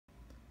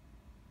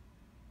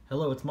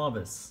Hello, it's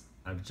Mavis.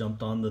 I've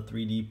jumped on the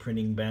 3D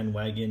printing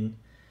bandwagon,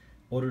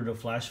 ordered a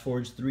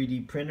FlashForge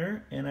 3D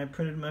printer, and I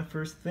printed my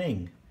first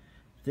thing.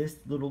 This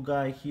little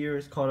guy here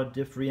is called a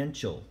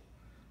differential.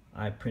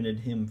 I printed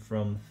him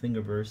from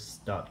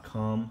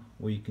thingiverse.com,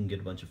 where you can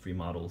get a bunch of free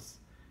models.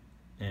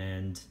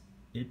 And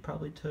it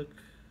probably took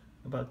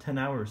about 10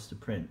 hours to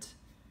print.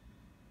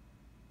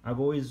 I've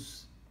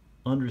always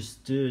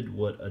understood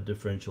what a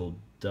differential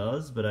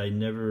does, but I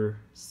never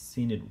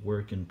seen it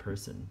work in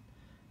person.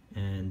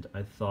 And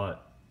I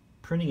thought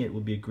printing it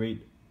would be a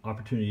great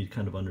opportunity to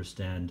kind of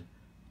understand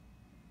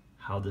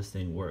how this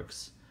thing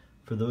works.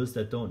 For those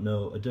that don't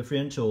know, a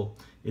differential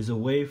is a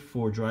way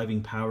for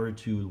driving power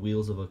to the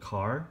wheels of a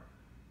car.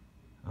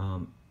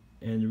 And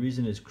the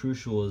reason it's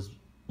crucial is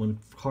when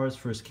cars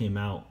first came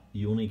out,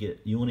 you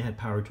only had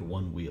power to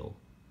one wheel.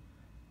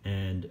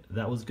 And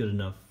that was good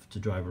enough to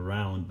drive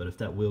around, but if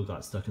that wheel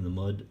got stuck in the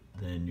mud,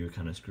 then you're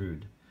kind of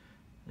screwed.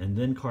 And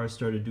then cars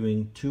started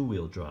doing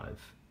two-wheel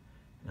drive.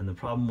 And the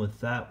problem with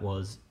that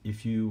was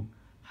if you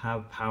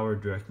have power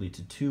directly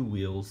to two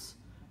wheels,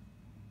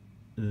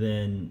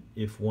 then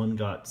if one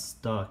got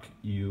stuck,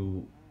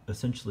 you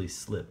essentially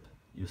slip.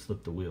 You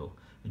slip the wheel.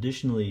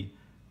 Additionally,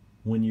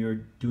 when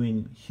you're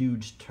doing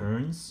huge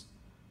turns,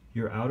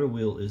 your outer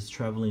wheel is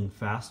traveling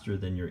faster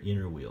than your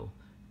inner wheel.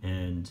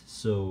 And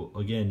so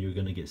again, you're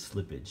going to get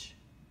slippage.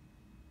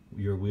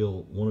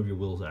 One of your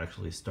wheels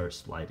actually starts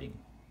sliding.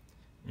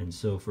 And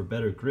so for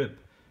better grip,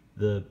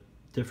 the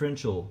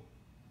differential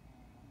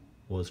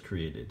was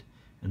created.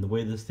 And the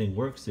way this thing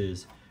works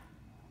is,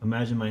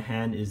 imagine my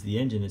hand is the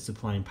engine, it's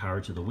supplying power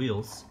to the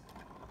wheels.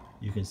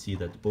 You can see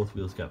that both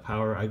wheels got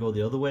power. I go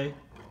the other way,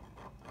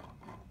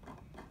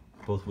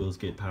 both wheels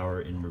get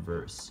power in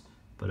reverse.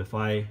 But if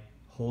I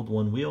hold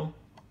one wheel,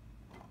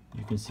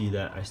 you can see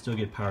that I still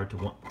get power to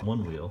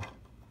one wheel,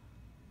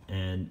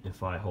 and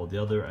if I hold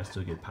the other, I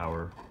still get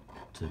power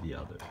to the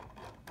other.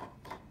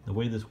 The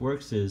way this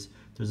works is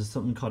there's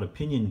something called a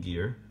pinion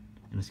gear,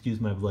 and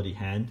excuse my bloody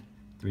hand,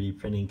 3D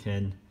printing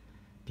can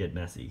get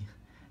messy.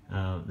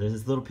 There's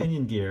this little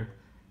pinion gear,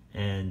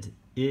 and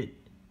it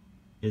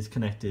is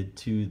connected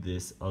to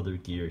this other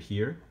gear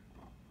here,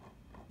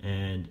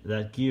 and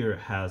that gear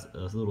has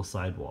a little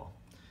sidewall.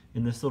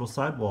 In this little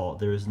sidewall,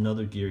 there is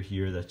another gear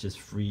here that's just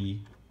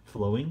free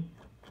flowing.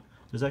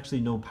 There's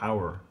actually no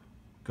power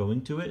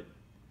going to it,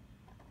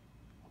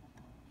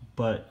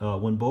 but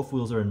when both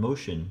wheels are in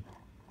motion,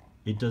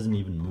 it doesn't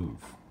even move.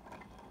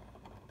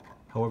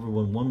 However,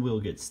 when one wheel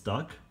gets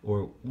stuck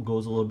or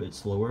goes a little bit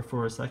slower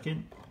for a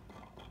second,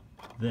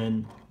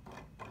 then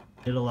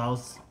it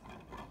allows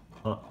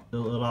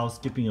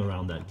skipping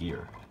around that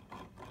gear.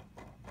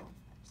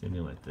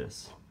 Something like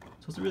this.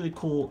 So it's a really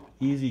cool,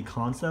 easy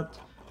concept.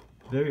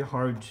 Very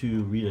hard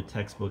to read a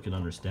textbook and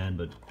understand,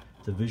 but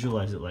to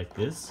visualize it like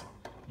this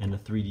in a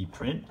 3D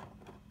print,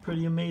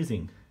 pretty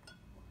amazing.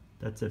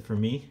 That's it for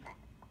me.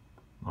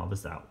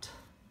 Mavis out.